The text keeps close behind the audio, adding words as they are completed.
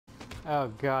Oh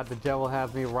god, the devil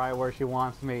has me right where she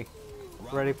wants me.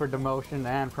 Ready for demotion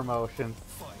and promotion.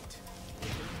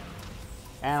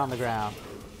 And on the ground.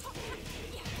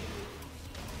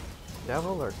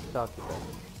 Devil or succubus?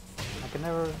 I can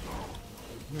never...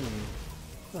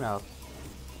 Who knows?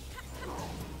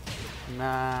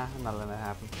 Nah, I'm not letting that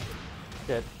happen.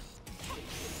 Shit.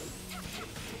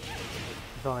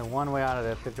 There's only one way out of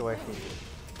this situation.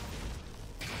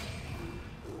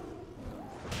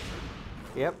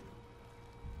 Yep.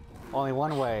 Only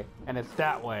one way, and it's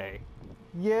that way.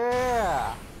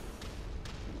 Yeah!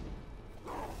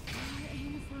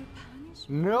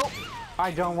 Nope!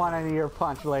 I don't want any of your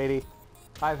punch, lady.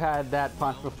 I've had that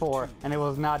punch before, and it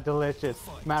was not delicious.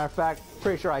 Matter of fact,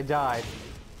 pretty sure I died.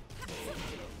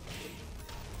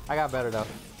 I got better though.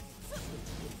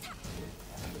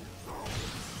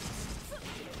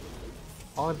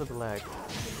 Always with the leg.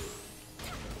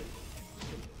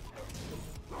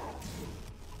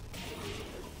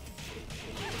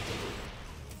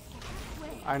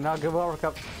 I'm not good with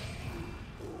overcup.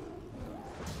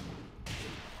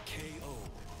 KO.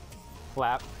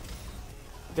 Flap.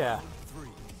 Yeah. 3.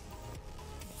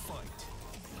 Fight.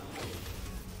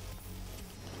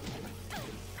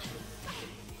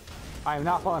 I am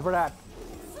not falling for that.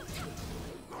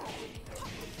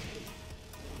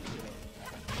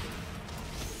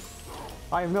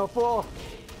 I am no fool.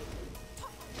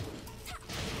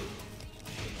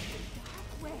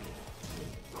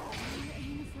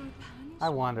 I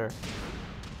wonder.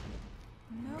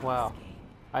 Wow.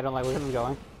 I don't like where this is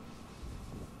going.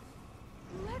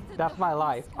 That's my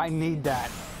life. I need that.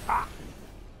 Ah!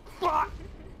 Fuck!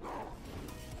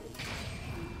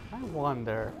 I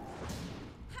wonder.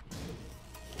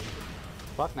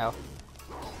 Fuck no.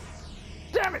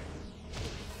 Damn it!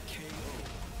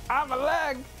 I'm a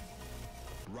leg!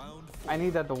 I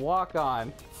need that to walk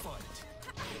on.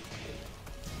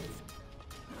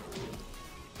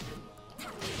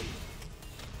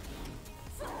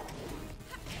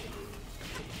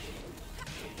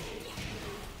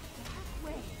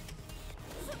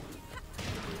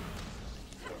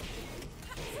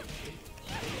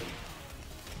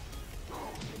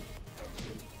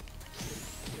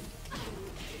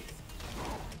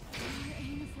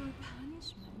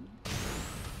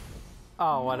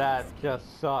 Oh, well that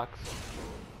just sucks.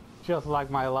 Just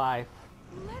like my life.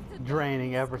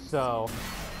 Draining ever so.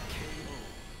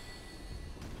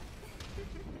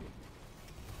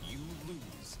 You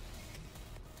lose.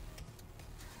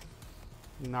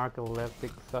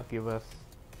 Narcoleptic succubus.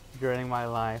 Draining my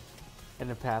life and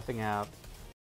then passing out.